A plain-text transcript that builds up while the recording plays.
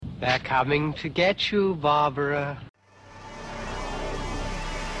They're coming to get you, Barbara.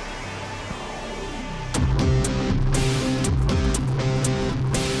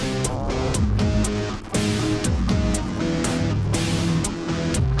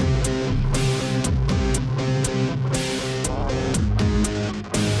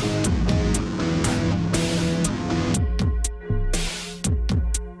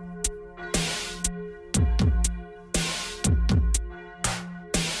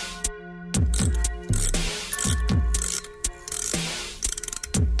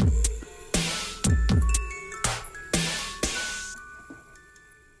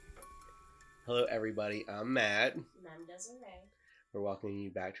 Hello, everybody. I'm Matt. And I'm Desiree. We're welcoming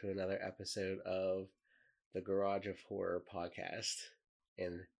you back to another episode of the Garage of Horror podcast.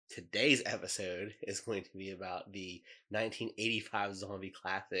 And today's episode is going to be about the 1985 zombie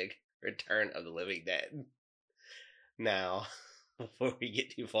classic, Return of the Living Dead. Now, before we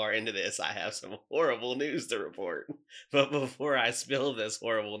get too far into this, I have some horrible news to report. But before I spill this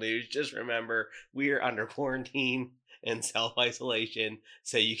horrible news, just remember we are under quarantine and self-isolation,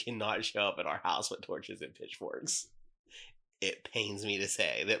 so you cannot show up at our house with torches and pitchforks. It pains me to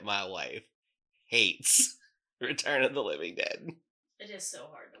say that my wife hates Return of the Living Dead. It is so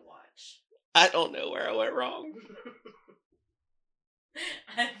hard to watch. I don't know where I went wrong.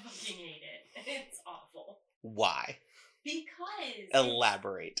 I fucking hate it. It's awful. Why? Because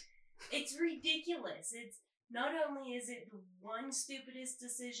Elaborate. It's ridiculous. It's not only is it the one stupidest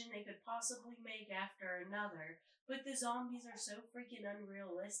decision they could possibly make after another, but the zombies are so freaking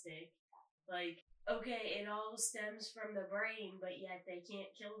unrealistic. Like, okay, it all stems from the brain, but yet they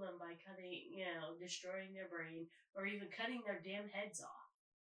can't kill them by cutting, destroying their brain, or even cutting their damn heads off.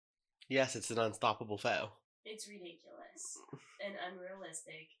 Yes, it's an unstoppable foe. It's ridiculous and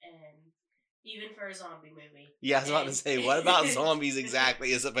unrealistic, and even for a zombie movie. Yeah, I was about to say, what about zombies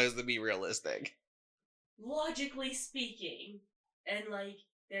exactly is supposed to be realistic? Logically speaking, and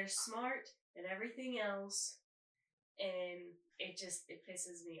they're smart and everything else, and it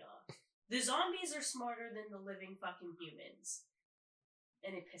pisses me off. The zombies are smarter than the living fucking humans,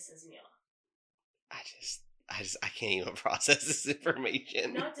 and it pisses me off. I can't even process this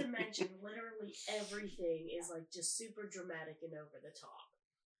information. Not to mention, literally everything is just super dramatic and over the top.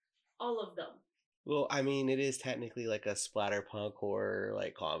 All of them. Well, I mean, it is technically like a splatterpunk horror,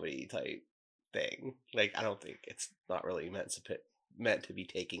 comedy type thing. I don't think it's not really meant to be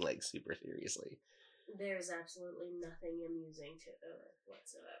taken super seriously. There's absolutely nothing amusing to it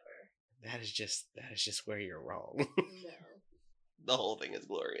whatsoever. That is just where you're wrong. No. The whole thing is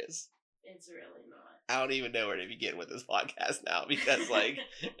glorious. It's really not. I don't even know where to begin with this podcast now because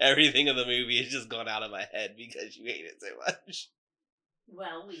everything of the movie has just gone out of my head because you hate it so much.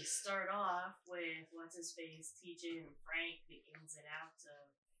 Well, we start off with what's-his-face teaching Frank the ins and outs of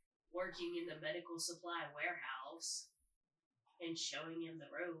working in the medical supply warehouse and showing him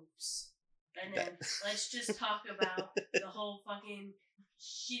the ropes. And then let's just talk about the whole fucking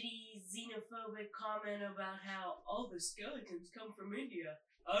shitty xenophobic comment about how all the skeletons come from India.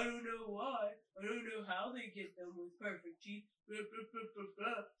 I don't know why. I don't know how they get them with perfect teeth. Blah, blah, blah, blah,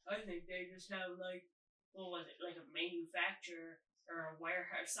 blah. I think they just have what was it, a manufacturer or a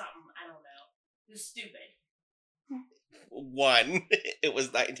warehouse, something. I don't know. It was stupid. One, it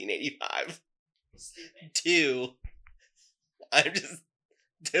was 1985. Stupid. Two, I'm just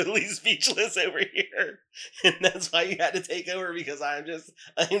totally speechless over here. And that's why you had to take over because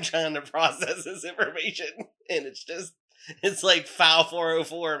I'm trying to process this information. And it's like Foul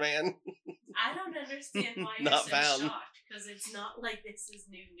 404, man. I don't understand why you're Not so found. shocked, because it's not like this is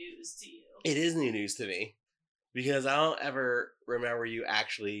new news to you. It is new news to me. Because I don't ever remember you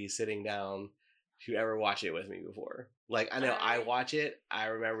actually sitting down to ever watch it with me before. I know I watch it. I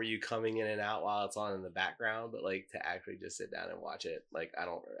remember you coming in and out while it's on in the background, but to actually just sit down and watch it, I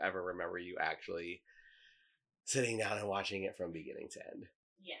don't ever remember you actually sitting down and watching it from beginning to end.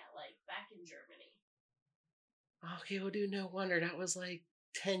 Yeah, back in Germany. Okay, well, dude, no wonder. That was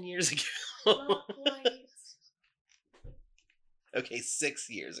 10 years ago. Not quite. Okay, 6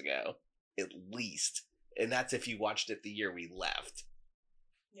 years ago, at least. And that's if you watched it the year we left.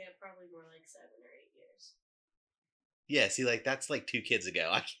 Yeah, probably more 7 or 8 years. Yeah, see, that's 2 kids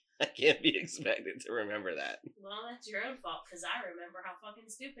ago. I can't be expected to remember that. Well, that's your own fault, because I remember how fucking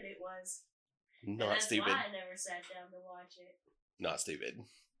stupid it was. Not and that's stupid. why I never sat down to watch it. Not stupid.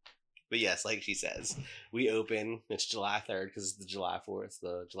 But yes, like she says, we open, it's July 3rd, because it's the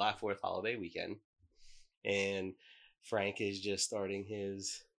July 4th holiday weekend. And Frank is just starting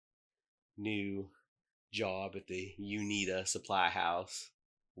his new job at the Unita Supply House.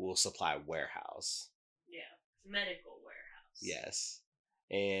 Supply warehouse. Yeah, medical warehouse. Yes.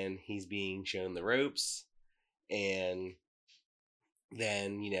 and he's being shown the ropes, and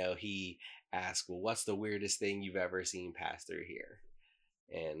then, he asks, well, what's the weirdest thing you've ever seen pass through here?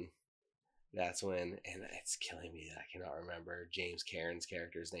 And that's when, and it's killing me that I cannot remember James Cameron's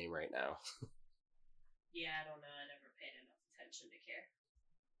character's name right now. Yeah, I don't know. I never paid enough attention to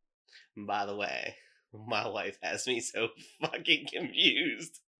care. By the way, my wife has me so fucking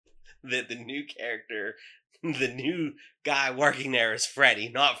confused that the new character, the new guy working there is Freddy,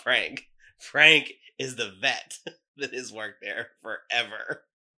 not Frank. Frank is the vet that has worked there forever.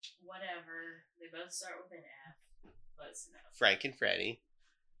 Whatever. They both start with an F, but it's no. Frank and Freddy.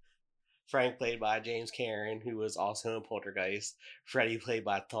 Frank played by James Cameron, who was also in Poltergeist. Freddy played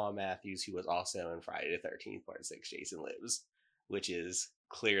by Tom Matthews, who was also in Friday the 13th Part 6 Jason Lives, which is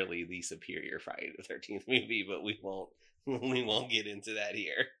clearly the superior Friday the 13th movie, but we won't get into that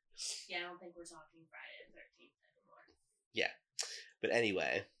here. Yeah, I don't think we're talking Friday the 13th anymore. Yeah. But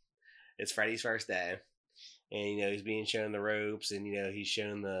anyway, it's Freddy's first day, and he's being shown the ropes, and he's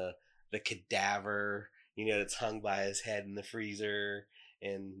shown the cadaver, that's hung by his head in the freezer,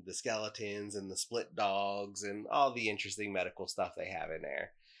 and the skeletons and the split dogs and all the interesting medical stuff they have in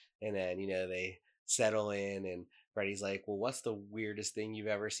there. And then, they settle in, and Freddy's like, well, what's the weirdest thing you've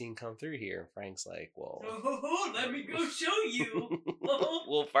ever seen come through here? And Frank's like, well... let me go show you!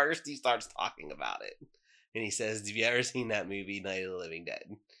 Well, first he starts talking about it. And he says, have you ever seen that movie, Night of the Living Dead?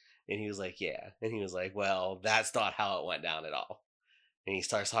 And he was like, yeah. And he was like, well, that's not how it went down at all. And he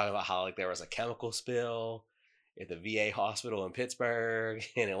starts talking about how, there was a chemical spill at the VA hospital in Pittsburgh,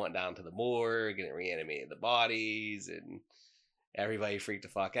 and it went down to the morgue, and it reanimated the bodies, and everybody freaked the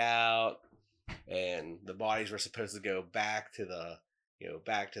fuck out, and the bodies were supposed to go back to the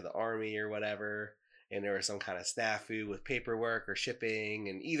army or whatever, and there was some kind of snafu with paperwork or shipping,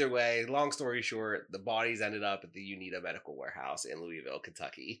 and either way, long story short, the bodies ended up at the UNITA Medical Warehouse in Louisville,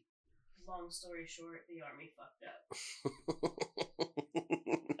 Kentucky. Long story short, the army fucked up.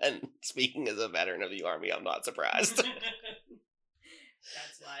 And speaking as a veteran of the army, I'm not surprised. That's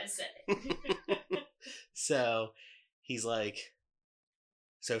why I said it. So he's like,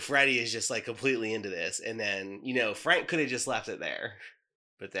 so Freddy is just completely into this, and then Frank could have just left it there,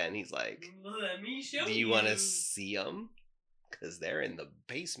 but then he's like, let me show you. Do you want to see them? Because they're in the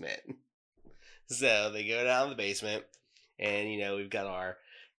basement. So they go down to the basement, and we've got our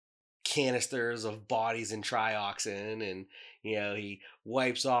canisters of bodies and trioxin, and he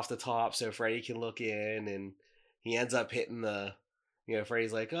wipes off the top so Freddy can look in, and he ends up hitting the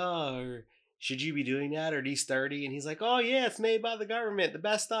Freddy's like, oh, should you be doing that, or these 30? And he's like, oh yeah, it's made by the government, the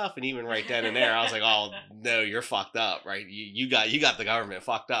best stuff. And even right then and there I was like, oh no, you're fucked up, right? You got the government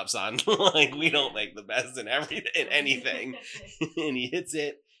fucked up, son. We don't make the best in anything. And he hits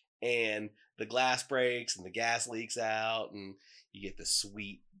it, and the glass breaks and the gas leaks out, and you get the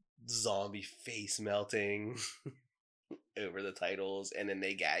sweet zombie face melting over the titles, and then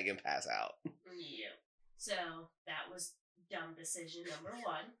they gag and pass out. Yeah. So that was dumb decision number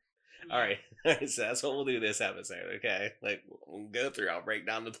 1. All right, so that's what we'll do this episode, okay? We'll go through, I'll break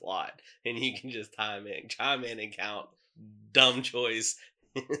down the plot, and you can just chime in and count dumb choice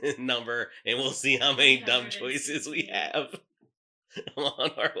number, and we'll see how many dumb choices we have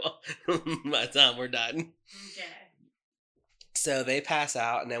on by the time we're done. Okay. So they pass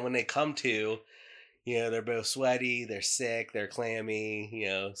out, and then when they come to, they're both sweaty, they're sick, they're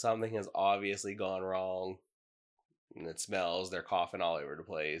clammy, something has obviously gone wrong. And it smells, they're coughing all over the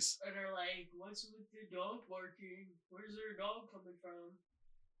place. And they're like, what's with the dog barking? Where's their dog coming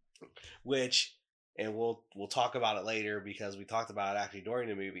from? Which, and we'll talk about it later, because we talked about it actually during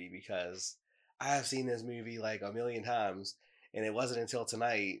the movie, because I have seen this movie a million times, and it wasn't until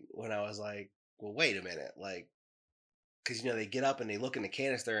tonight when I was like, well, wait a minute, because they get up and they look in the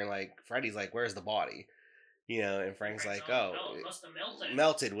canister, and Freddy's like, where's the body? And Frank's like, oh, it must have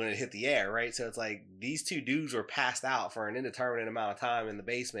melted when it hit the air, right? So it's these two dudes were passed out for an indeterminate amount of time in the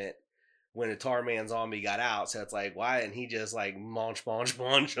basement when the Tarman zombie got out. So it's why didn't he just munch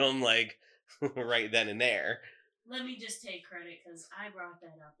them right then and there? Let me just take credit, because I brought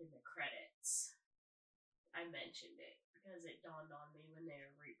that up in the credits. I mentioned it because it dawned on me when they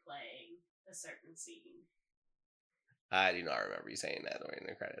were replaying a certain scene. I do not remember you saying that during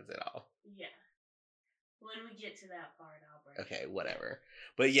the credits at all. Yeah. When we get to that part, I'll bring Okay, whatever.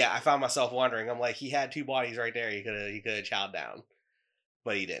 But yeah, I found myself wondering. I'm like, he had 2 bodies right there. He could have chowed down,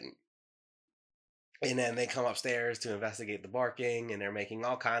 but he didn't. And then they come upstairs to investigate the barking, and they're making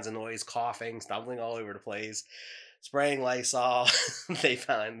all kinds of noise, coughing, stumbling all over the place, spraying Lysol. They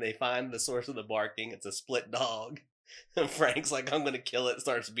find the source of the barking. It's a split dog. And Frank's like, I'm gonna kill it.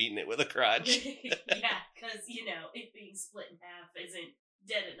 Starts beating it with a crutch. Yeah, because it being split in half isn't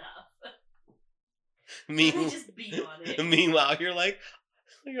dead enough. Meanwhile, They just beat on it. meanwhile, you're like,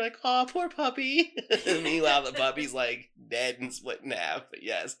 oh, poor puppy. Meanwhile, the puppy's like dead and split in half. But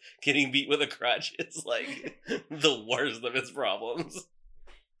yes, getting beat with a crutch is like the worst of its problems.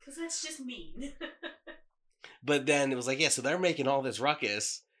 Because that's just mean. But then it was like, yeah, so they're making all this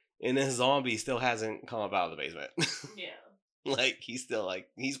ruckus, and this zombie still hasn't come up out of the basement. Yeah. Like, he's still like,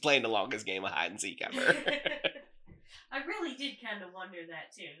 he's playing the longest game of hide and seek ever. I really did kind of wonder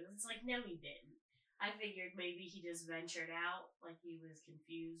that too. It's like, no, he didn't. I figured maybe he just ventured out, like he was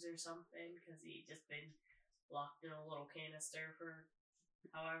confused or something, because he'd just been locked in a little canister for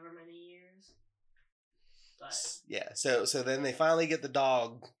however many years. But Yeah, so then they finally get the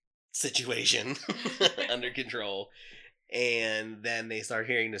dog situation under control, and then they start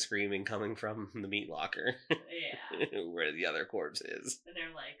hearing the screaming coming from the meat locker, yeah, where the other corpse is. and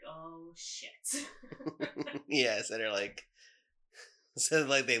they're like, "Oh shit!" Yeah, so they're like, so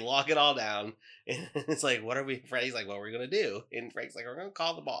like they lock it all down, and it's like, what are we? Freddy's like, what are we gonna do? And Frank's like, we're gonna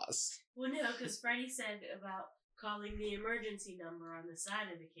call the boss. Well, no, because Freddy said about calling the emergency number on the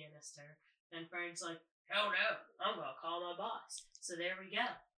side of the canister, and Frank's like, "Hell no, I'm gonna call my boss." So there we go.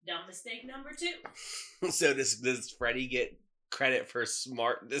 Dumb mistake number 2. So does Freddy get credit for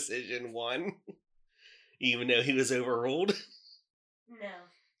smart decision 1, even though he was overruled? No,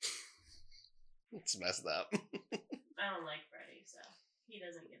 It's messed up. I don't like Freddy, so he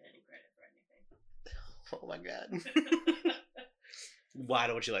doesn't get any credit for anything. Oh my god. Why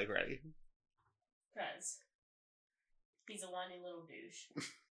don't you like Freddy? Because he's a whiny little douche.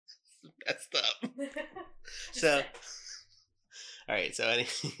 Messed up. Just So, saying. alright, so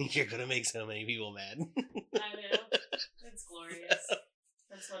you're gonna make so many people mad. I know. It's glorious.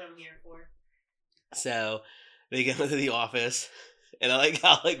 That's what I'm here for. So, they go to the office, and I like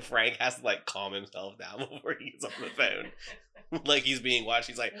how like Frank has to like calm himself down before he gets on the phone. Like he's being watched.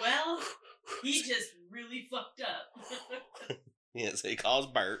 He's like, Well, he just really fucked up. yeah, so he calls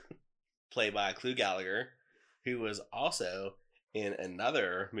Bert, played by Clu Gallagher, who was also in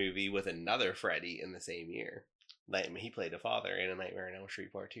another movie with another Freddy in the same year. He played the father in A Nightmare on Elm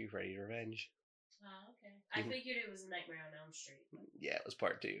Street Part 2, Freddy's Revenge. Oh, okay. I figured it was a Nightmare on Elm Street. But Yeah, it was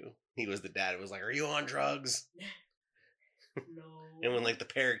Part 2. He was the dad who was like, are you on drugs? no. And when like the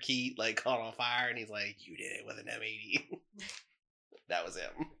parakeet like caught on fire and he's like, you did it with an M80. That was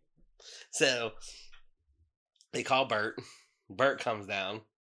him. So they call Bert. Bert comes down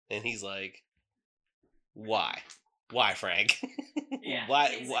and he's like, why? Why, Frank? Yeah, Why?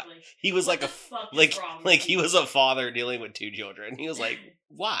 basically. He was What like the a fuck is like wrong like with he you? was a father dealing with 2 children. He was like,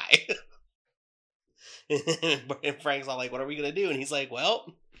 why? And Frank's all like, what are we gonna do? And he's like,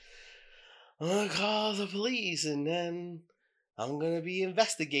 well, I'm gonna call the police and then I'm gonna be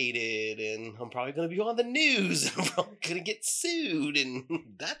investigated and I'm probably gonna be on the news and I'm probably gonna get sued and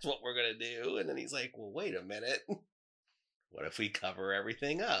that's what we're gonna do. And then he's like, well, wait a minute. What if we cover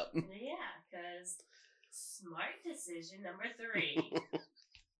everything up? Yeah, because smart decision number 3.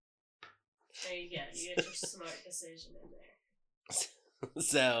 There you go. You get your smart decision in there.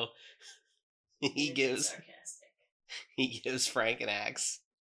 So he You're gives sarcastic. Frank an axe.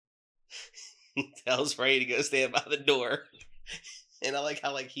 He tells Freddy to go stand by the door. And I like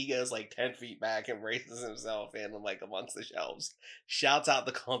how like he goes like 10 feet back and braces himself in like amongst the shelves. Shouts out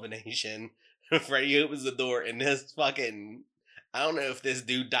the combination. Freddy opens the door and this fucking, I don't know if this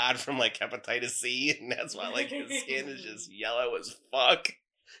dude died from like hepatitis C and that's why like his skin is just yellow as fuck.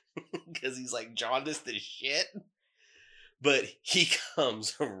 Because he's like jaundiced as shit. But he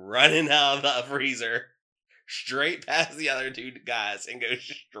comes running out of the freezer straight past the other 2 guys and goes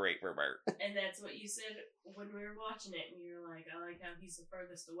straight for Bert. And that's what you said when we were watching it, and you were like, I like how he's the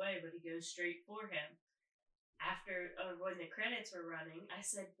furthest away, but he goes straight for him. After, when the credits were running, I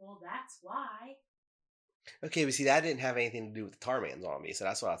said, well, that's why. Okay, but see, that didn't have anything to do with the Tarman zombie, so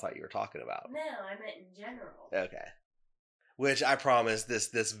that's what I thought you were talking about. No, I meant in general. Okay. Which I promise,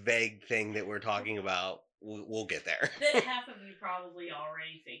 this vague thing that we're talking about, we'll get there. That half of you probably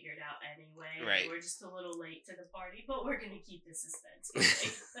already figured out anyway. Right. We're just a little late to the party, but we're going to keep the suspense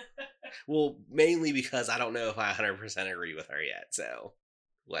going. Well, mainly because I don't know if I 100% agree with her yet, so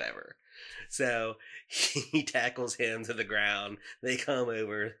whatever. So he tackles him to the ground. They come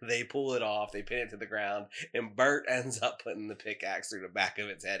over, they pull it off, they pin it to the ground, and Bert ends up putting the pickaxe through the back of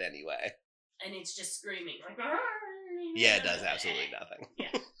its head anyway. And it's just screaming. Like, Yeah, it does absolutely nothing.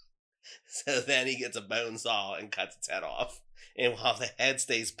 Yeah. So then he gets a bone saw and cuts its head off. And while the head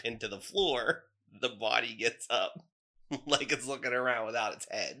stays pinned to the floor, the body gets up like it's looking around without its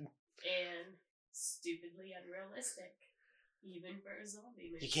head. And stupidly unrealistic. Even for a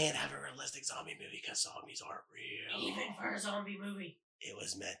zombie movie. You can't have a realistic zombie movie because zombies aren't real. Even for a zombie movie. It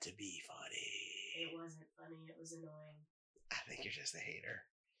was meant to be funny. It wasn't funny. It was annoying. I think you're just a hater.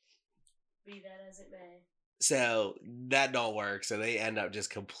 Be that as it may. So that don't work. So they end up just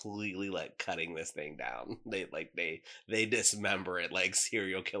completely like cutting this thing down. They dismember it like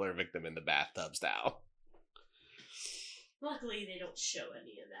serial killer victim in the bathtub style. Luckily, they don't show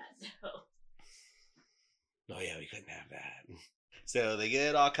any of that, though. Oh yeah, we couldn't have that. So they get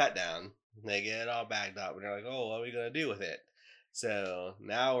it all cut down. They get it all bagged up, and they're like, "Oh, what are we gonna do with it?" So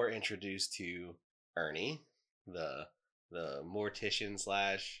now we're introduced to Ernie, the mortician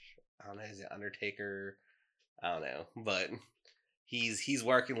slash, I don't know, is it Undertaker? I don't know, but he's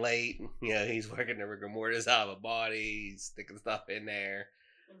working late. You know, he's working the rigor mortis out of a body. He's sticking stuff in there.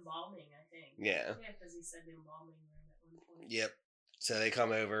 Embalming, I think. Yeah. Yeah, because he said embalming room at one point. Yep. So they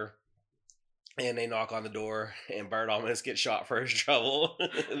come over and they knock on the door, and Bert almost gets shot for his trouble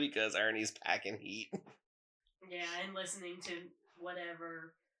because Ernie's packing heat. Yeah, and listening to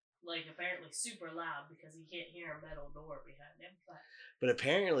whatever, like, apparently super loud because he can't hear a metal door behind him. But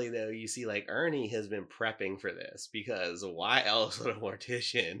apparently, though, you see, like, Ernie has been prepping for this, because why else would a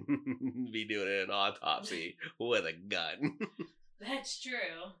mortician be doing an autopsy with a gun? That's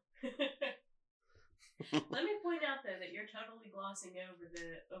true. Let me point out, though, that you're totally glossing over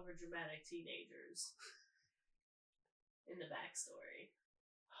the overdramatic teenagers in the backstory.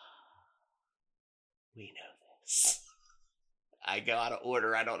 We know this. I go out of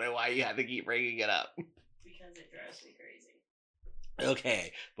order. I don't know why you have to keep bringing it up. Because it drives me crazy.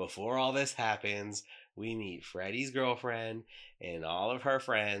 Okay, before all this happens, we meet Freddie's girlfriend and all of her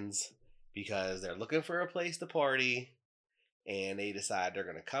friends because they're looking for a place to party, and they decide they're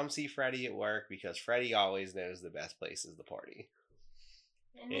going to come see Freddie at work because Freddie always knows the best places to party.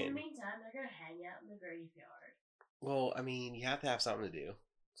 And in the meantime, they're going to hang out in the graveyard. Well, I mean, you have to have something to do.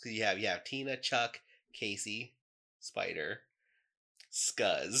 So you have Tina, Chuck, Casey, Spider,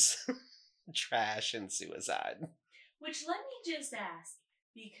 Scuzz, Trash, and Suicide. Which, let me just ask,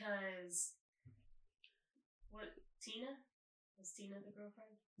 because... What, Tina? Was Tina the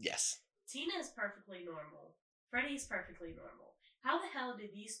girlfriend? Yes. Tina is perfectly normal. Freddie's perfectly normal. How the hell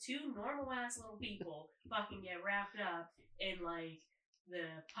did these two normal-ass little people fucking get wrapped up in, like, the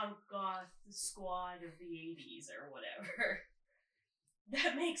punk goth squad of the 80s or whatever?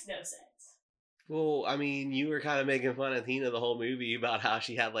 That makes no sense. Well, I mean, you were kind of making fun of Tina the whole movie about how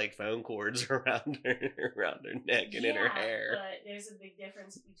she had like phone cords around her neck and in her hair. But there's a big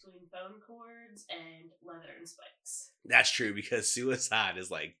difference between phone cords and leather and spikes. That's true, because Suicide is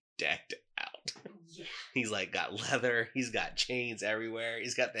like decked out. Yeah. He's like got leather, he's got chains everywhere,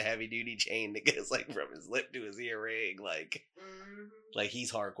 he's got the heavy duty chain that goes like from his lip to his earring, like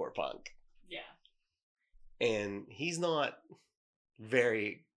he's hardcore punk. Yeah. And he's not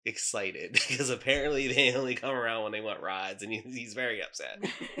very excited because apparently they only come around when they want rides, and he's very upset.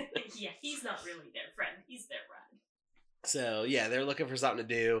 Yeah, he's not really their friend, he's their ride. So yeah, they're looking for something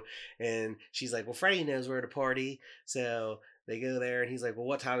to do, and she's like, well, Freddie knows where to party. So they go there, and he's like, well,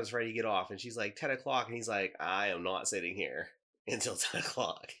 what time does Freddie get off? And she's like, 10 o'clock. And he's like, I am not sitting here until 10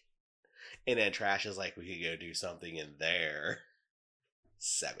 o'clock. And then Trash is like, we could go do something in their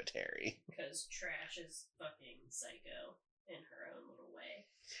cemetery. Because Trash is fucking psycho in her own little way.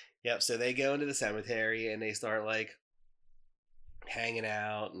 Yep, so they go into the cemetery, and they start, like, hanging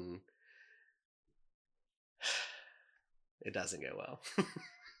out, and it doesn't go well.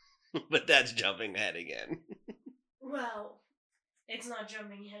 But that's jumping ahead again. Well, it's not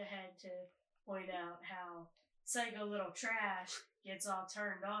jumping ahead to point out how psycho little Trash gets all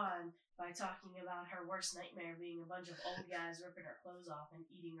turned on by talking about her worst nightmare being a bunch of old guys ripping her clothes off and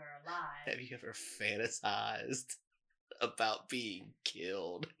eating her alive. Have you ever fantasized about being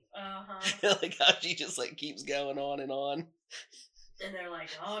killed? Uh-huh. Like how she just like keeps going on. And they're like,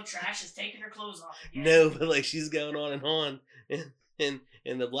 oh, Trash is taking her clothes off again. No, but like she's going on.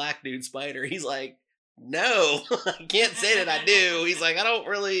 And the black dude Spider, he's like, no, I can't say that I do. He's like, I don't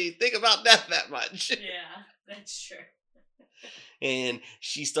really think about death that much. Yeah, that's true. And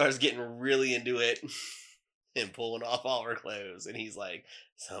she starts getting really into it and pulling off all her clothes. And he's like,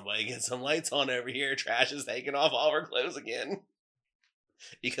 somebody get some lights on over here. Trash is taking off all her clothes again.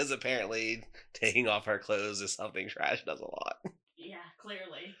 Because apparently taking off her clothes is something Trash does a lot. Yeah,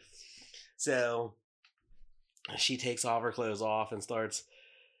 clearly. So she takes all her clothes off and starts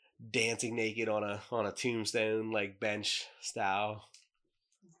dancing naked on a tombstone, like bench style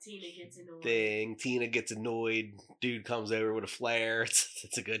Tina gets annoyed. thing. Tina gets annoyed. Dude comes over with a flare.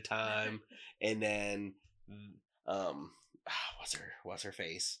 It's a good time. And then what's her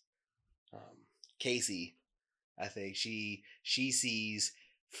face? Casey, I think she sees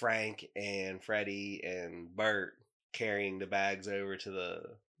Frank and Freddie and Bert carrying the bags over to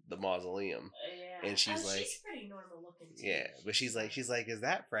the mausoleum. Yeah. And she's like, she's pretty normal looking too. yeah, but she's like, is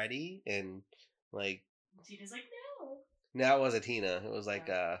that Freddy? And like, Tina's like, no. no, it wasn't Tina. It was like,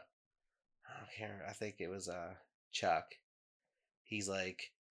 I can't remember. I think it was Chuck. He's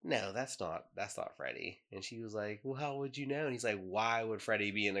like, no, that's not Freddy. And she was like, well, how would you know? And he's like, why would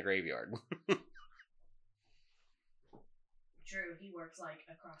Freddy be in the graveyard? True, he works like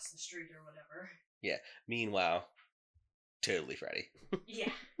across the street or whatever. Yeah. Meanwhile, totally Freddy.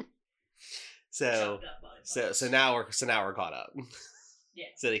 Yeah. So now we're caught up. Yeah.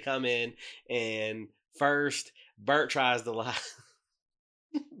 So they come in, and first Bert tries to lie.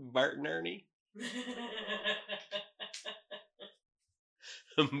 Bert and Ernie.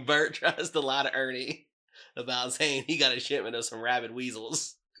 Bert tries to lie to Ernie about saying he got a shipment of some rabid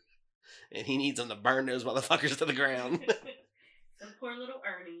weasels, and he needs them to burn those motherfuckers to the ground. And poor little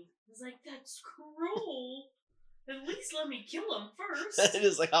Ernie was like, "That's cruel. At least let me kill him first."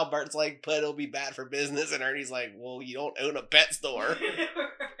 It's like how Bert's like, but it'll be bad for business, and Ernie's like, well, you don't own a pet store.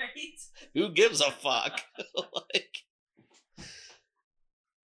 Right? Who gives a fuck? Like,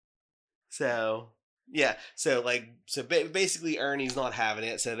 so yeah, so basically Ernie's not having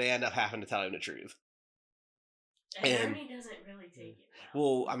it, so they end up having to tell him the truth. And Ernie doesn't really take it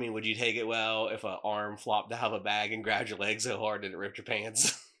well. I mean, would you take it well if an arm flopped out of a bag and grabbed your leg so hard that it ripped your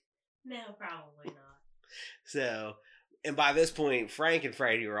pants? No, probably not. So, and by this point, Frank and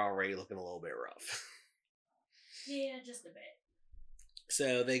Freddy were already looking a little bit rough. Yeah, just a bit.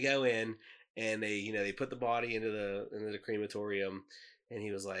 So they go in and they put the body into the crematorium, and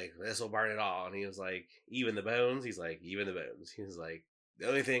he was like, "This will burn it all." And he was like, "Even the bones?" He's like, "Even the bones." He was like, "The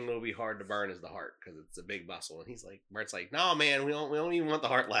only thing that'll be hard to burn is the heart because it's a big muscle." And he's like, Bert's like, "No, man, we don't even want the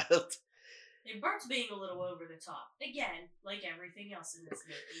heart left." And Bert's being a little over the top again, like everything else in this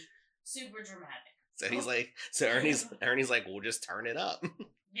movie. Super dramatic. So he's like, Ernie's like, "We'll just turn it up."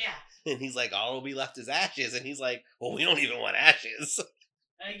 Yeah. And he's like, "All will be left is ashes." And he's like, "Well, we don't even want ashes."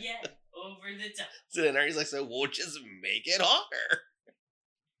 Again, over the top. So then Ernie's like, "So we'll just make it harder."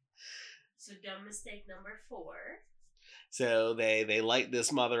 So dumb mistake number 4. So they light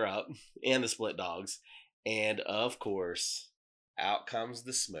this mother up and the split dogs, and of course, out comes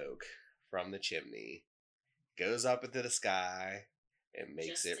the smoke from the chimney, goes up into the sky, and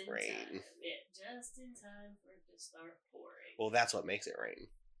makes it rain. Yeah, just in time for it to start pouring. Well, that's what makes it rain.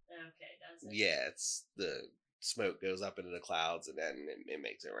 Okay, does it? Yeah, it's the smoke goes up into the clouds, and then it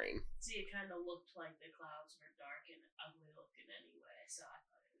makes it rain. See, it kind of looked like the clouds were dark and ugly looking anyway, so I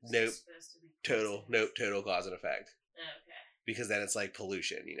thought it was Nope. supposed to be Total cause and effect. Okay. Because then it's like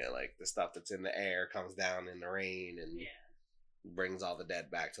pollution, like the stuff that's in the air comes down in the rain and brings all the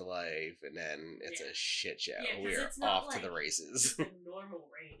dead back to life, and then it's a shit show. Yeah, we are off to the races. It's a normal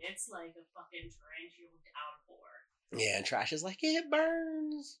rain. It's like a fucking torrential downpour. Yeah, and Trash is like, it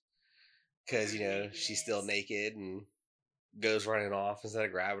burns. Because, she's still naked and goes running off instead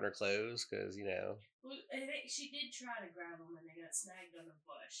of grabbing her clothes, because, Well, I think she did try to grab them and they got snagged on a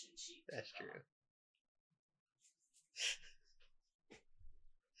bush, and she... That's true.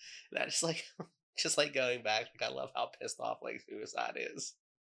 That's just like going back, I love how pissed off Suicide is.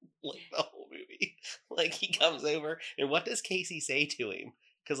 The whole movie. He comes over, and what does Casey say to him?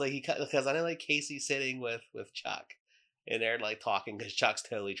 Because I know Casey's sitting with Chuck, and they're talking because Chuck's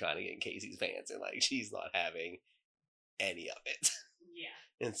totally trying to get in Casey's pants, and she's not having any of it.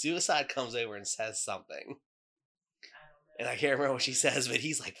 Yeah. And Suicide comes over and says something. I don't know. And I can't remember what she says, but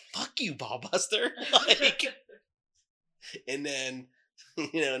he's like, "Fuck you, Ballbuster." And then,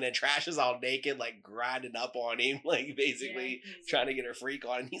 and then Trash is all naked, grinding up on him, basically trying to get her freak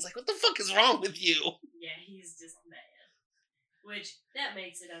on. And he's like, "What the fuck is wrong with you?" Yeah, he's just mad. Which, that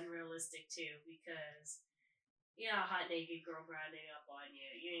makes it unrealistic, too, because, a hot naked girl grinding up on you,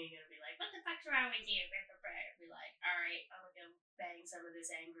 you ain't gonna be like, "What the fuck's wrong with you?" Be like, "Alright, I'm gonna go bang some of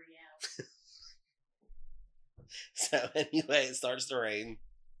this angry out." So, anyway, it starts to rain.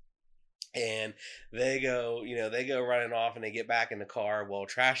 And they go running off, and they get back in the car. Well,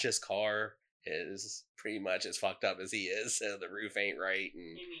 Trash's car is pretty much as fucked up as he is, so the roof ain't right.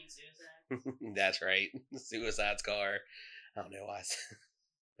 And You mean Suicide? That's right. Suicide's car. I don't know why.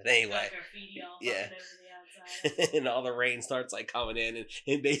 But anyway. Yeah. And all the rain starts coming in,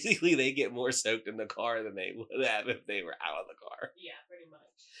 and basically they get more soaked in the car than they would have if they were out of the car. Yeah, pretty much.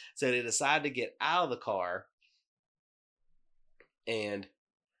 So they decide to get out of the car. And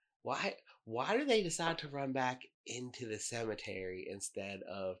why do they decide to run back into the cemetery instead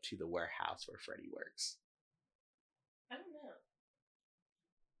of to the warehouse where Freddy works? I don't know.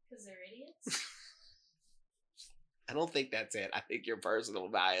 Because they're idiots? I don't think that's it. I think your personal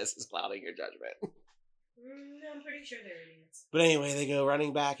bias is clouding your judgment. I'm pretty sure they're idiots. But anyway, they go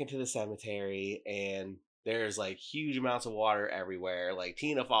running back into the cemetery, and there's like huge amounts of water everywhere. Like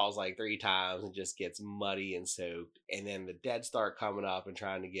Tina falls like 3 times and just gets muddy and soaked. And then the dead start coming up and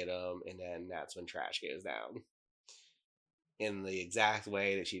trying to get them, and then that's when trash goes down. In the exact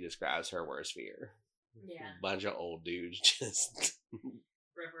way that she describes her worst fear. Yeah. A bunch of old dudes just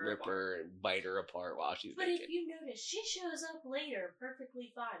rip her and bite her apart while she's But naked. if you notice, she shows up later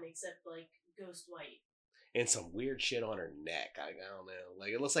perfectly fine, except like Ghost White. And some weird shit on her neck. I don't know.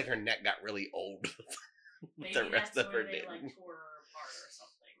 Like it looks like her neck got really old. Maybe the rest that's of where her they didn't. like tore her apart or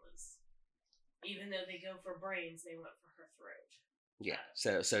something. Was even though they go for brains, they went for her throat. Yeah.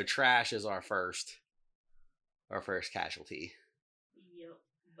 So trash is our first casualty. Yep.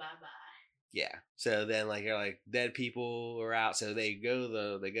 Bye bye. Yeah. So then like you're like dead people are out, so they go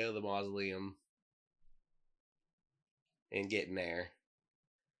to the mausoleum and get in there.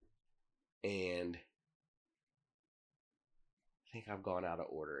 And I think I've gone out of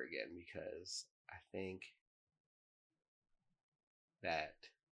order again because I think that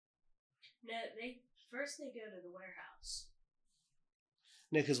No, they go to the warehouse.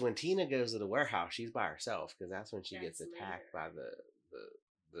 no, because when Tina goes to the warehouse, she's by herself because that's when she gets That's attacked later. by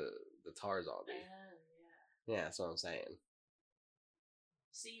the tar zombie. Oh Yeah, that's what I'm saying.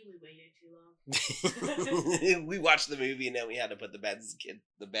 See, we waited too long. We watched the movie and then we had to put the kids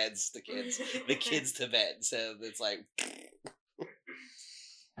to bed. So it's like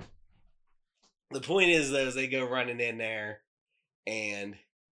the point is though, is they go running in there, and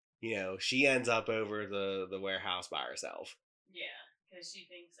you know she ends up over the warehouse by herself. Yeah, because she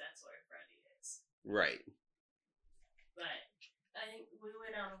thinks that's where Freddy is. Right. But I think we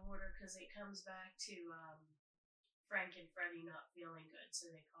went out of order because it comes back to Frank and Freddy not feeling good, so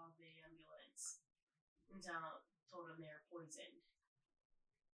they called the ambulance and told them they were poisoned.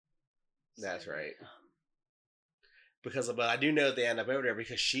 That's So right. But I do know that they end up over there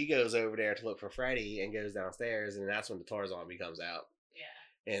because she goes over there to look for Freddy and goes downstairs, and that's when the tar zombie comes out.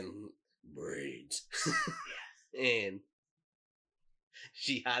 Yeah. And brains. And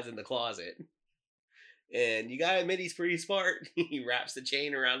she hides in the closet. And you gotta admit he's pretty smart. He wraps the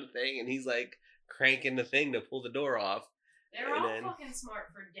chain around the thing and he's like cranking the thing to pull the door off. They're all fucking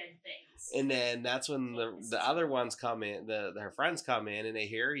smart for dead things. And then that's when the other ones come in, her friends come in and they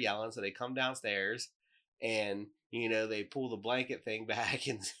hear her yelling, so they come downstairs and you know they pull the blanket thing back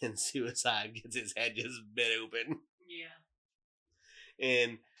and Suicide gets his head just bit open. Yeah.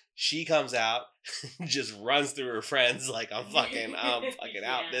 And she comes out, just runs through her friends like I'm fucking out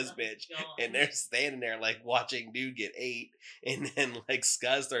this bitch. God. And they're standing there like watching dude get ate. And then like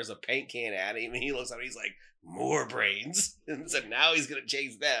Scuzz throws a paint can at him and he looks up and he's like, more brains. And so now he's gonna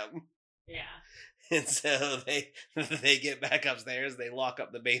chase them. Yeah. And so they get back upstairs, they lock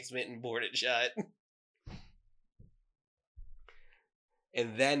up the basement and board it shut.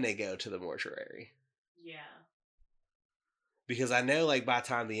 And then they go to the mortuary. Yeah. Because I know, like, by the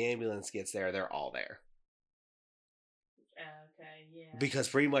time the ambulance gets there, they're all there. Okay, yeah. Because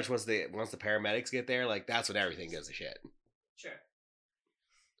pretty much once the paramedics get there, like, that's when everything goes to shit. Sure.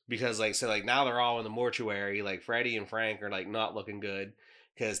 Because, like, so, like, now they're all in the mortuary. Like, Freddy and Frank are, like, not looking good.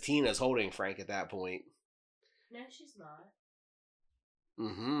 Because Tina's holding Frank at that point. No, she's not.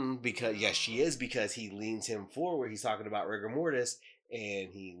 Because, yes, she is, because he leans him forward. He's talking about rigor mortis.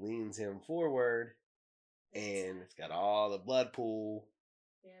 And he leans him forward. And it's got all the blood pool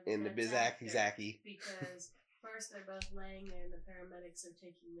in the bizaki. Because first they're both laying there and the paramedics are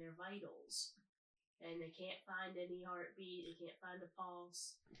taking their vitals. And they can't find any heartbeat. They can't find a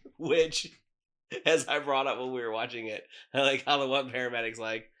pulse. Which, as I brought up when we were watching it, I like how the one paramedic's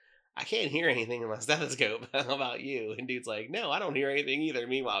like, I can't hear anything in my stethoscope. How about you? And dude's like, no, I don't hear anything either.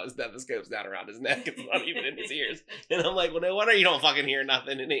 Meanwhile, his stethoscope's down around his neck. It's not even in his ears. And I'm like, well, no wonder you don't fucking hear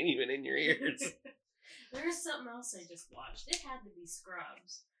nothing. It ain't even in your ears. There's something else I just watched. It had to be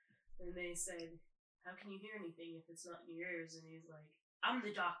Scrubs. And they said, how can you hear anything if it's not in your ears? And he's like, I'm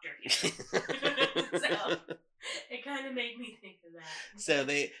the doctor here. So it kind of made me think of that.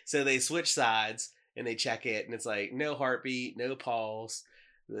 So they switch sides and they check it, and it's like no heartbeat, no pulse.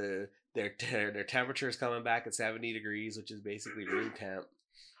 Their temperature is coming back at 70 degrees, which is basically room temp.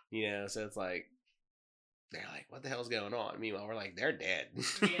 You know, so it's like they're like, what the hell's going on? Meanwhile, we're like, they're dead.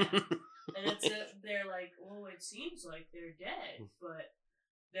 Yeah. And they're like, well, it seems like they're dead, but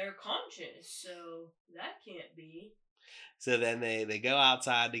they're conscious, so that can't be. So then they go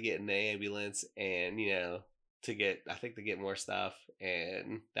outside to get in the ambulance and, you know, to get more stuff.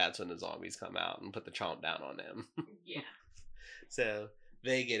 And that's when the zombies come out and put the chomp down on them. Yeah. So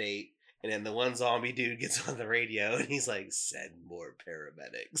they get ate. And then the one zombie dude gets on the radio and he's like, send more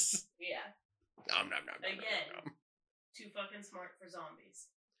paramedics. Yeah. Nom, nom, nom, nom, nom, Again. nom, nom. Too fucking smart for zombies.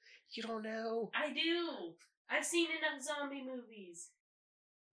 You don't know. I do. I've seen enough zombie movies.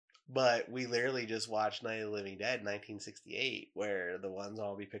 But we literally just watched Night of the Living Dead 1968, where the one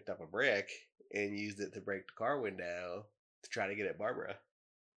zombie picked up a brick and used it to break the car window to try to get at Barbara.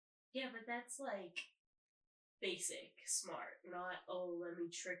 Yeah, but that's like basic smart, not, oh, let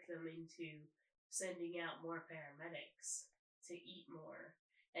me trick them into sending out more paramedics to eat more.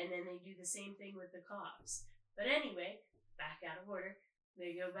 And then they do the same thing with the cops. But anyway, back out of order.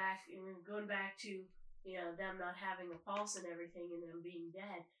 They go back, going back to, them not having a pulse and everything and them being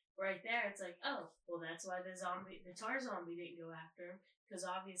dead. Right there, it's like, oh, well, that's why the tar zombie didn't go after him, because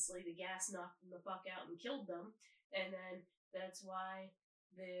obviously the gas knocked them the fuck out and killed them. And then that's why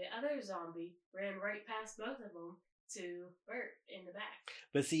the other zombie ran right past both of them to Bert in the back.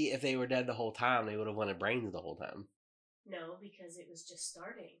 But see, if they were dead the whole time, they would have wanted brains the whole time. No, because it was just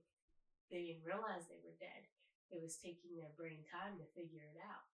starting. They didn't realize they were dead. It was taking their brain time to figure it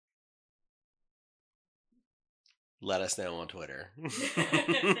out. Let us know on Twitter.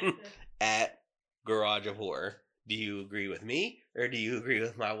 At Garage of Horror. Do you agree with me, or do you agree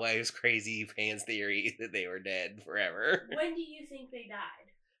with my wife's crazy fans theory that they were dead forever? When do you think they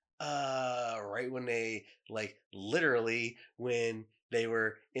died? Right when they, literally when they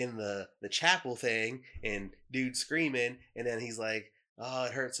were in the chapel thing, and dude screaming, and then he's like, oh,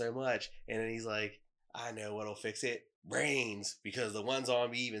 it hurts so much, and then he's like, I know what'll fix it. Brains. Because the one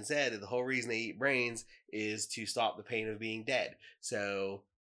zombie even said that the whole reason they eat brains is to stop the pain of being dead. So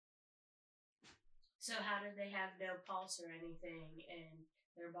how did they have no pulse or anything, and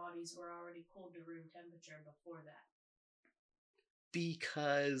their bodies were already cooled to room temperature before that?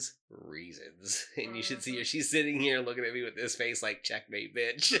 Because reasons. And you should see her. She's sitting here looking at me with this face like, checkmate,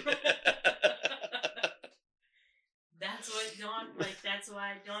 bitch. That's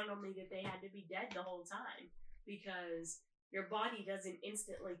why it dawned on me that they had to be dead the whole time. Because your body doesn't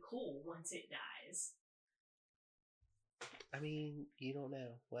instantly cool once it dies. I mean, you don't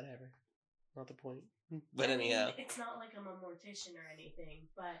know. Whatever. Not the point. But anyhow. It's not like I'm a mortician or anything,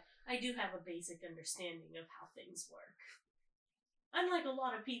 but I do have a basic understanding of how things work. Unlike a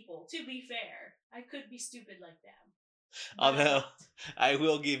lot of people, to be fair, I could be stupid like them. Although, I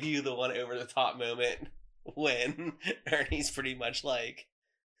will give you the one over the top moment when Ernie's pretty much like,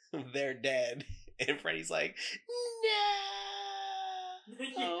 they're dead. And Freddy's like, no!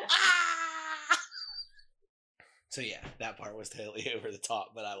 Yeah. Ah! So yeah, that part was totally over the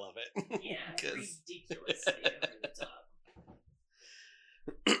top, but I love it. Yeah, ridiculously over the top.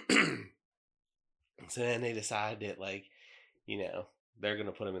 So then they decide that, they're going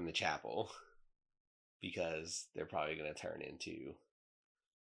to put him in the chapel because they're probably going to turn into,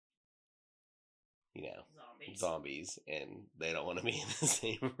 zombies, and they don't want to be in the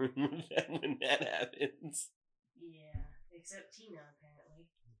same room with them when that happens. Yeah, except Tina, apparently.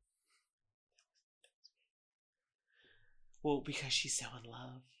 Well, because she's so in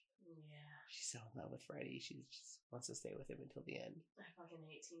love. Yeah. She's so in love with Freddy. She just wants to stay with him until the end. I fucking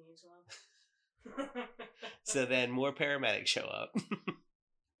hate teenage love. So then more paramedics show up.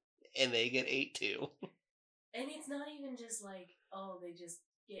 And they get ate too. And it's not even just like, oh, they just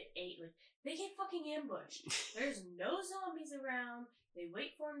get ate. Like, they get fucking ambushed. There's no zombies around. They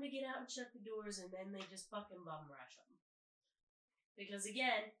wait for them to get out and shut the doors, and then they just fucking bum rush them. Because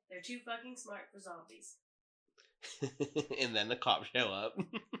again, they're too fucking smart for zombies. And then the cops show up.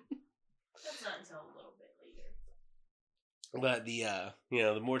 That's not until a little bit later. But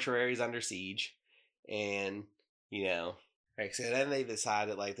the mortuary's under siege, and so then they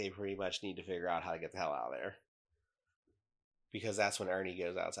decided they pretty much need to figure out how to get the hell out of there, because that's when Ernie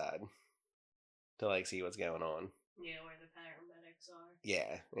goes outside to see what's going on. Yeah, where the paramedics are.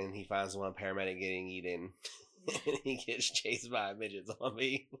 Yeah, and he finds one paramedic getting eaten, and he gets chased by a midget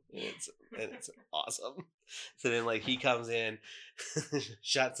zombie, and it's awesome. So then he comes in,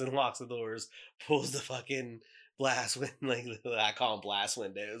 shuts and locks the doors, pulls the fucking blast I call them blast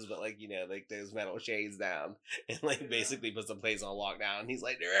windows, but those metal shades down, and basically puts the place on lockdown. He's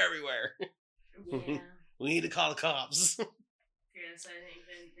like, they're everywhere. Yeah. We need to call the cops. Yes, I think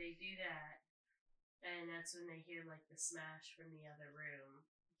they do that, and that's when they hear the smash from the other room.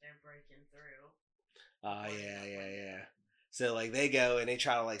 They're breaking through. Oh yeah. So they go and they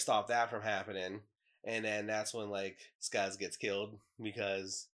try to stop that from happening. And then that's when Scuzz gets killed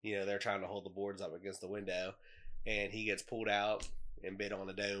because they're trying to hold the boards up against the window, and he gets pulled out and bit on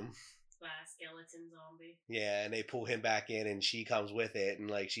the dome by a skeleton zombie. Yeah, and they pull him back in, and she comes with it,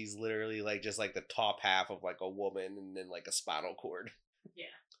 and she's literally just the top half of a woman, and then a spinal cord. Yeah.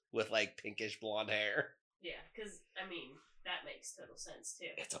 With pinkish blonde hair. Yeah, because that makes total sense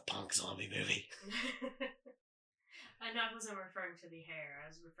too. It's a punk zombie movie. And I wasn't referring to the hair. I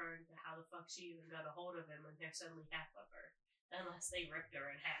was referring to how the fuck she even got a hold of him when there's only half of her. Unless they ripped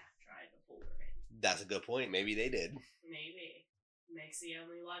her in half trying to pull her in. That's a good point. Maybe they did. Maybe. Makes the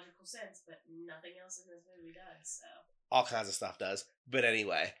only logical sense, but nothing else in this movie does, so. All kinds of stuff does. But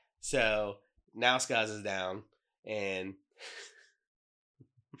anyway, so now Skuzz is down, and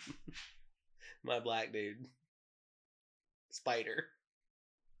my black dude, Spider,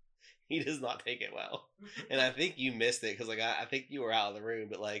 he does not take it well. And I think you missed it because like I think you were out of the room,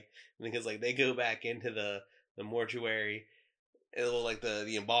 but like because like they go back into the mortuary, like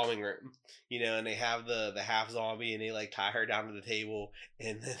the embalming room, and they have the half zombie and they like tie her down to the table,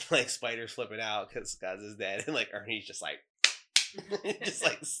 and then like Spider's flipping out because Skuzz is dead, and like Ernie's just like just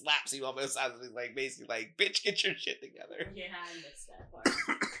like slaps him on both sides, like basically like, bitch, get your shit together. Yeah, I missed that part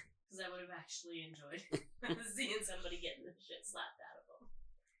because I would have actually enjoyed seeing somebody getting the shit slapped out of them.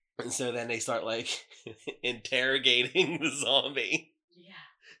 And so then they start like interrogating the zombie.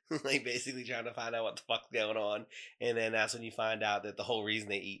 Yeah. Like basically trying to find out what the fuck's going on. And then that's when you find out that the whole reason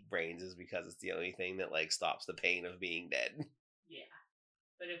they eat brains is because it's the only thing that like stops the pain of being dead. Yeah.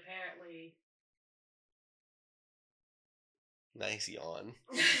 But apparently... Nice yawn.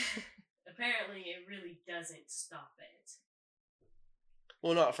 Apparently it really doesn't stop it.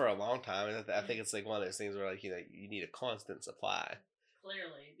 Well, not for a long time. I think it's like one of those things where like, you need a constant supply.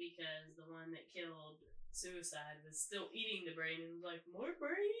 Clearly, because the one that killed Suicide was still eating the brain and was like, more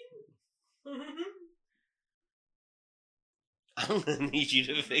brain? I'm gonna need you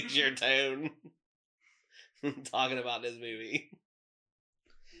to fix your tone talking about this movie.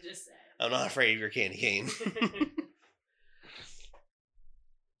 Just saying. I'm not afraid of your candy cane.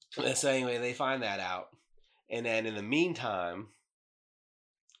 So anyway, they find that out. And then in the meantime,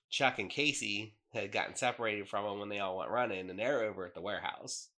 Chuck and Casey had gotten separated from them when they all went running, and they're over at the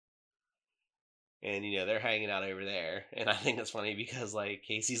warehouse. And, they're hanging out over there. And I think it's funny because, like,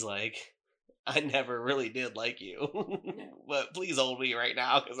 Casey's like, I never really did like you. But please hold me right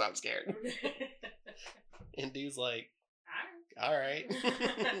now because I'm scared. And dude's like, all right.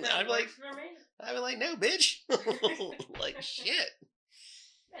 I'd be like, no, bitch. Like, shit.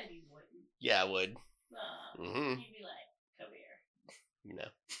 Maybe you wouldn't. Yeah, I would. You'd be like, come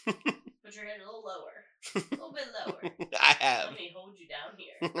here. Put your head a little lower. A little bit lower. I have. Let me hold you down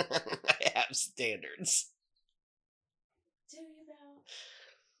here. I have standards. Do you though?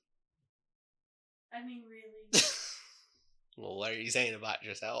 I mean, really? Well, what are you saying about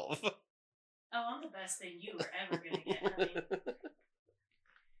yourself? Oh, I'm the best thing you were ever gonna get, honey.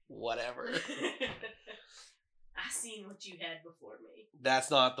 Whatever. I seen what you had before me. That's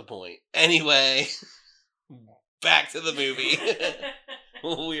not the point. Anyway, back to the movie.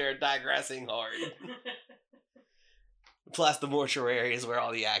 We are digressing hard. Plus, the mortuary is where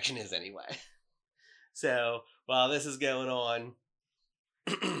all the action is anyway. So, while this is going on,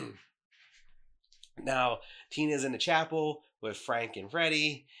 now Tina's in the chapel with Frank and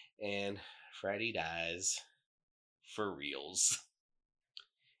Freddy, and Freddy dies for reals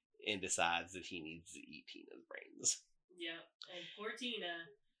and decides that he needs to eat Tina's brains. Yep, and poor Tina,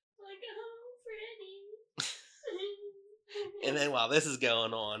 like, oh, Freddy. And then while this is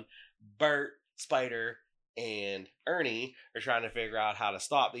going on, Bert, Spider, and Ernie are trying to figure out how to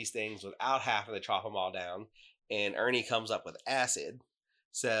stop these things without having to chop them all down. And Ernie comes up with acid.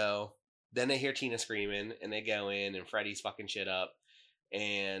 So then they hear Tina screaming, and they go in, and Freddy's fucking shit up.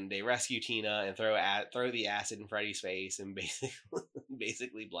 And they rescue Tina and throw the acid in Freddy's face and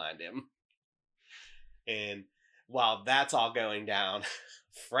basically blind him. And while that's all going down,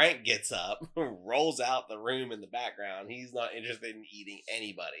 Frank gets up, rolls out the room in the background. He's not interested in eating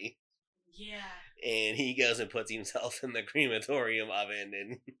anybody. Yeah. And he goes and puts himself in the crematorium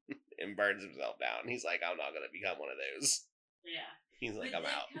oven and burns himself down. He's like, I'm not going to become one of those. Yeah. He's like, but I'm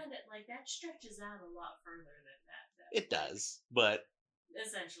out. That stretches out a lot further than that, though. It does, but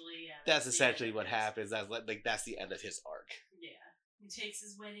essentially, yeah. That's essentially what happens. That's the end of his arc. Yeah. He takes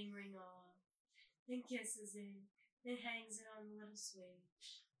his wedding ring off, then kisses it, then hangs it on the little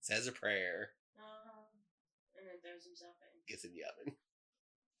switch. Says a prayer. And then throws himself in. Gets in the oven.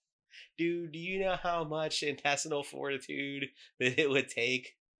 Dude, do you know how much intestinal fortitude that it would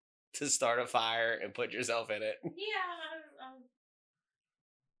take to start a fire and put yourself in it? Yeah.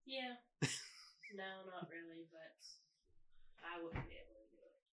 Yeah. No, not really, but I wouldn't be able to do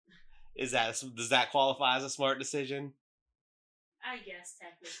it. Does that qualify as a smart decision? I guess,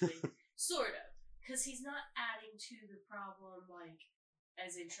 technically. Sort of. Because he's not adding to the problem, like,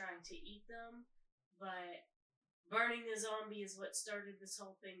 as in trying to eat them, but burning the zombie is what started this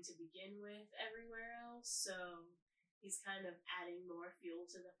whole thing to begin with everywhere else, so He's kind of adding more fuel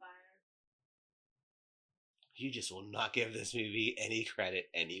to the fire. You just will not give this movie any credit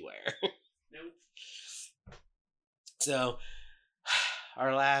anywhere. Nope. So,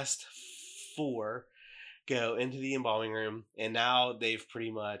 our last 4 go into the embalming room, and now they've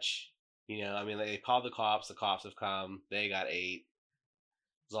pretty much, they called the cops have come, they got 8.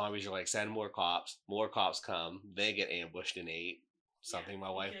 Zombies are like, send more cops come, they get ambushed in 8. Something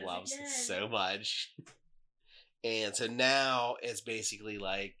my wife loves so much. And so now it's basically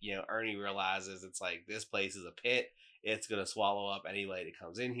like, Ernie realizes it's like, this place is a pit. It's going to swallow up anybody that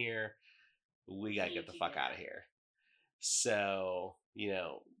comes in here. We got to get the fuck out of here. So,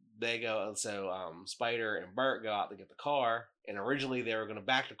 they go. So Spider and Bert go out to get the car. And originally they were going to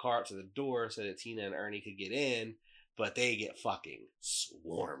back the car up to the door so that Tina and Ernie could get in. But they get fucking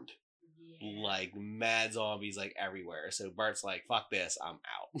swarmed. Yeah. Like mad zombies like everywhere. So Bert's like, fuck this, I'm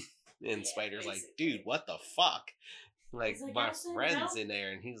out. And Spider's basically like, dude, what the fuck? Like my friend's in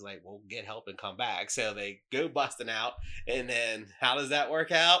there. And he's like, well, get help and come back. So they go busting out. And then how does that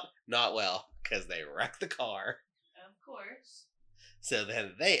work out? Not well, because they wreck the car. Of course. So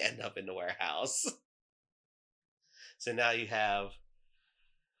then they end up in the warehouse. So now you have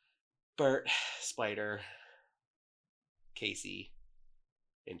Bert, Spider, Casey,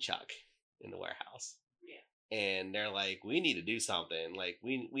 and Chuck in the warehouse. And they're like, we need to do something. Like,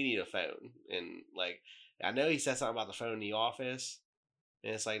 we need a phone. And, like, I know he said something about the phone in the office.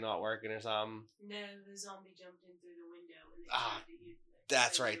 And it's, like, not working or something. No, the zombie jumped in through the window. And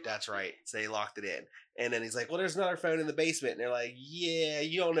that's right. So they locked it in. And then he's like, well, there's another phone in the basement. And they're like, yeah,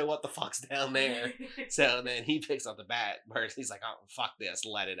 you don't know what the fuck's down there. So then he picks up the bat. He's like, oh, fuck this.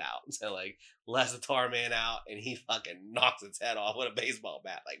 Let it out. So, like, lets the tar man out. And he fucking knocks its head off with a baseball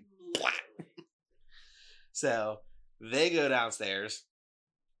bat. Like, whack. So they go downstairs.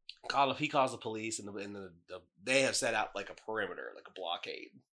 He calls the police, and they have set out like a perimeter, like a blockade,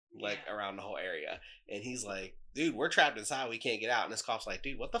 like around the whole area. And he's like, "Dude, we're trapped inside. We can't get out." And this cop's like,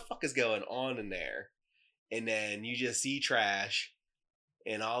 "Dude, what the fuck is going on in there?" And then you just see trash,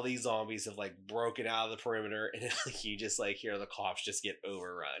 and all these zombies have like broken out of the perimeter, and you just like hear the cops just get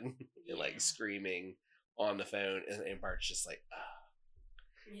overrun and like screaming on the phone, and Bart's just like, "Ah."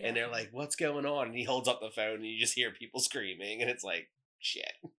 Yeah. And they're like, what's going on? And he holds up the phone and you just hear people screaming. And it's like,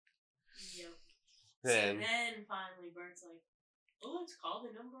 shit. Yep. So then finally Bert's like, oh, let's call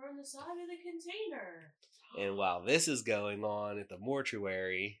the number on the side of the container. And while this is going on at the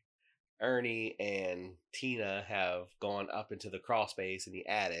mortuary, Ernie and Tina have gone up into the crawl space in the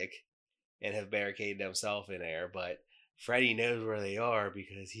attic and have barricaded themselves in there. But Freddy knows where they are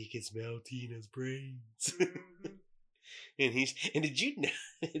because he can smell Tina's brains. Mm-hmm. And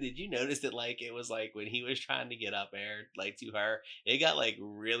did you notice that like it was like when he was trying to get up there like to her, it got like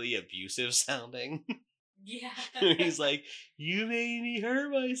really abusive sounding. Yeah. He's like, you made me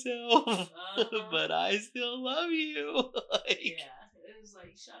hurt myself, but I still love you. Like, yeah, it was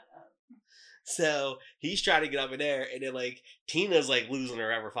like, shut up. So he's trying to get up in there, and then like Tina's like losing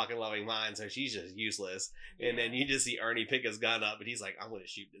her ever fucking loving mind, so she's just useless. Yeah. And then you just see Ernie pick his gun up, and he's like, "I'm gonna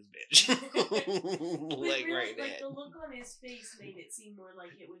shoot this bitch." Like really, right like the look on his face made it seem more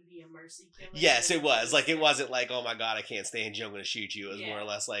like it would be a mercy killing. Yes, it was. Like it wasn't like, "Oh my god, I can't stand you, I'm gonna shoot you." It was more or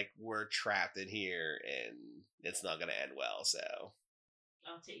less like, "We're trapped in here, and it's not gonna end well." So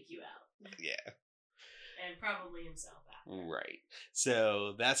I'll take you out. Yeah. And probably himself out. Right.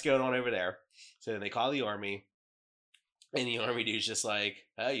 So that's going on over there. So they call the army. And the army dude's just like,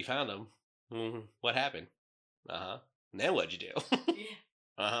 oh, you found him. Mm-hmm. What happened? Uh-huh. And then what'd you do? Yeah.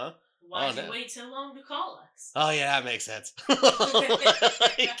 Uh-huh. Why'd you wait so long to call us? Oh, yeah, that makes sense.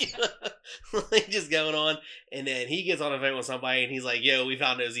 like just going on. And then he gets on the phone with somebody and he's like, yo, we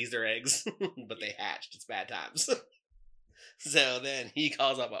found those Easter eggs. But they hatched. It's bad times. So then he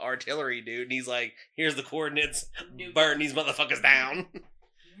calls up an artillery dude and he's like, here's the coordinates. Burn these motherfuckers down.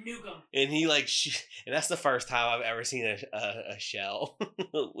 Nuke them. And he like, and that's the first time I've ever seen a shell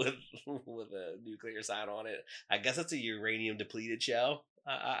with a nuclear sign on it. I guess it's a uranium depleted shell,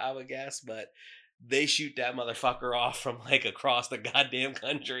 I would guess, but they shoot that motherfucker off from like across the goddamn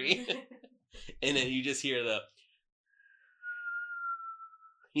country. And then you just hear the,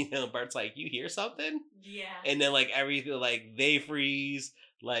 Bert's like, you hear something? Yeah. And then like everything, like they freeze,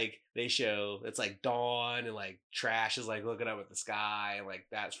 like they show it's like dawn and like Trash is like looking up at the sky and like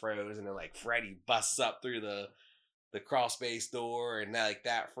that's froze, and then like Freddy busts up through the crawl space door and like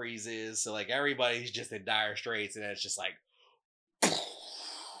that freezes. So like everybody's just in dire straits, and it's just like, yep.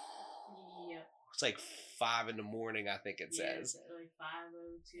 It's like 5 a.m, I think it says. Like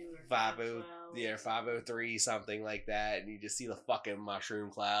 5:02 or 5:03, something like that, and you just see the fucking mushroom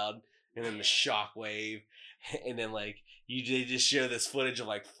cloud, and then the shockwave, and then like they just show this footage of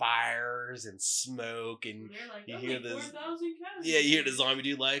like fires and smoke, and You're like, you oh, hear like this. 4,000 casualties. Yeah, you hear the zombie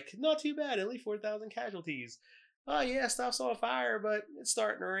dude like, not too bad, only 4,000 casualties. Oh yeah, stuff's on fire, but it's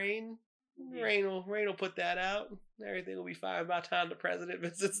starting to rain. Yeah. Rain will put that out. Everything will be fine by the time the president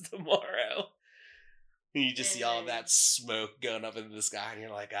visits tomorrow. And you just see all of that smoke going up into the sky, and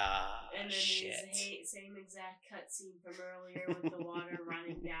you're like, And then shit. the same exact cutscene from earlier with the water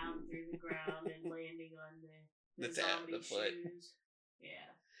running down through the ground and landing on the zombie foot. shoes. Yeah.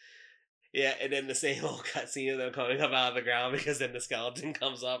 Yeah, and then the same old cutscene of them coming up out of the ground, because then the skeleton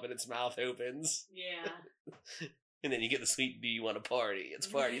comes up and its mouth opens. Yeah. And then you get the sweet, do you want to party? It's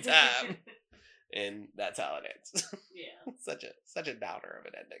party time. And that's how it ends. Yeah. Such a downer of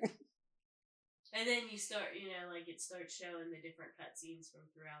an ending. And then you start, like it starts showing the different cutscenes from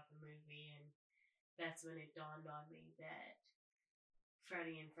throughout the movie, and that's when it dawned on me that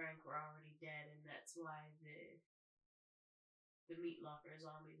Freddy and Frank were already dead, and that's why the meat locker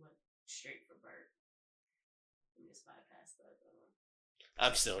zombie went straight for Bert and just bypassed the other one.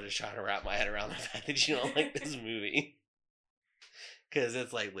 I'm still just trying to wrap my head around the fact that you don't like this movie. Because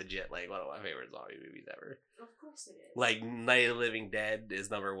it's like legit like one of my favorite zombie movies ever. Of course it is. Like Night of the Living Dead is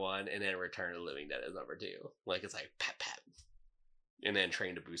number 1, and then Return of the Living Dead is number 2. Like it's like pat pat. And then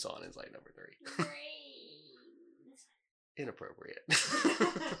Train to Busan is like number 3. Inappropriate.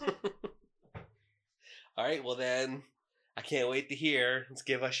 Alright, well then I can't wait to hear. Let's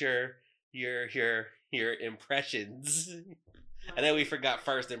give us your impressions. I know we forgot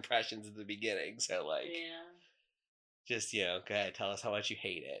first impressions at the beginning, so like just go ahead, tell us how much you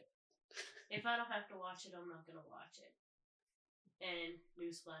hate it. If I don't have to watch it, I'm not gonna watch it. And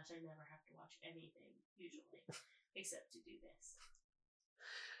newsflash, I never have to watch anything, usually. Except to do this.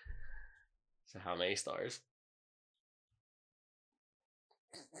 So how many stars?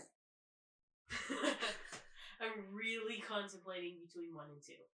 I'm really contemplating between 1 and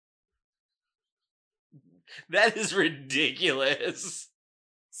 2. That is ridiculous.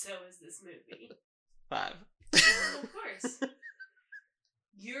 So is this movie. 5. Of course.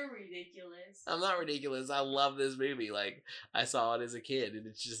 You're ridiculous. I'm not ridiculous. I love this movie. Like, I saw it as a kid, and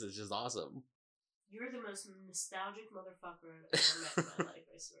it's just awesome. You're the most nostalgic motherfucker I've ever met in my life,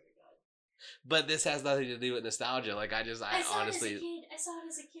 I swear to God. But this has nothing to do with nostalgia. Like, I honestly... I saw it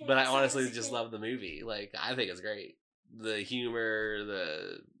as a kid. But I honestly just love the movie. Like, I think it's great. The humor,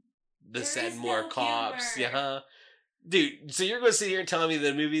 the send more cops. Yeah. Dude, so you're going to sit here and tell me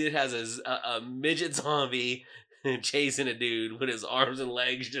the movie that has a midget zombie chasing a dude with his arms and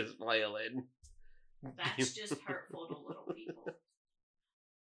legs just flailing. That's just hurtful to little people.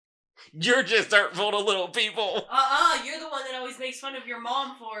 You're just hurtful to little people. You're the one that always makes fun of your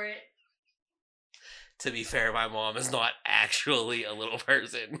mom for it. To be fair, my mom is not actually a little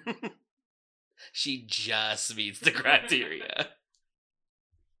person. She just meets the criteria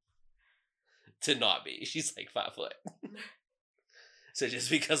to not be. She's like 5 foot. So just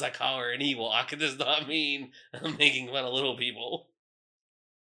because I call her an Ewok does not mean I'm making fun of little people.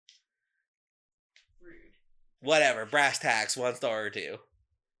 Rude. Whatever. Brass tacks, 1 star or 2.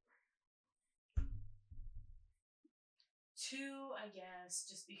 2, I guess,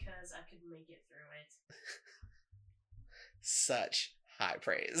 just because I could make it through it. Such high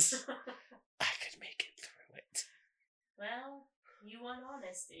praise. I could make it through it. Well, you want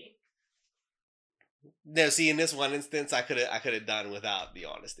honesty. No, see, in this one instance, I could have done without the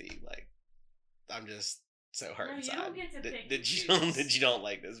honesty. Like, I'm just so hurt inside. You don't get to pick Did you choose. don't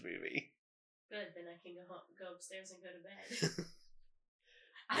like this movie? Good, then I can go upstairs and go to bed.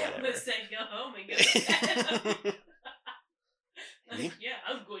 I Whatever. almost said go home and go to bed. Yeah,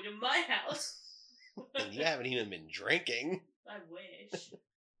 I'm going to my house. And you haven't even been drinking. I wish.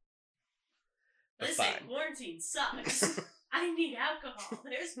 But Listen, fine. quarantine sucks. I need alcohol.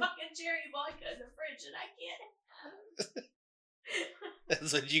 There's fucking cherry vodka in the fridge and I can't have.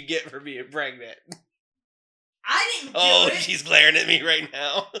 That's what you get for being pregnant. I didn't do it. She's glaring at me right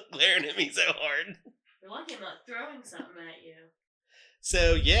now. Glaring at me so hard. You're lucky I'm not throwing something at you.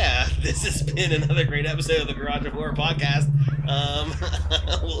 So yeah, this has been another great episode of the Garage of Horror podcast.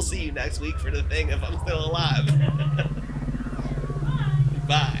 We'll see you next week for the thing if I'm still alive.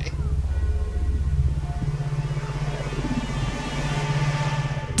 Bye.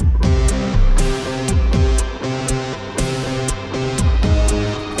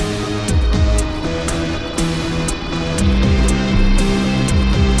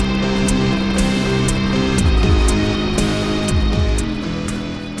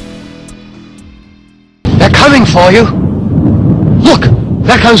 They're coming for you. Look,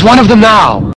 there comes one of them now.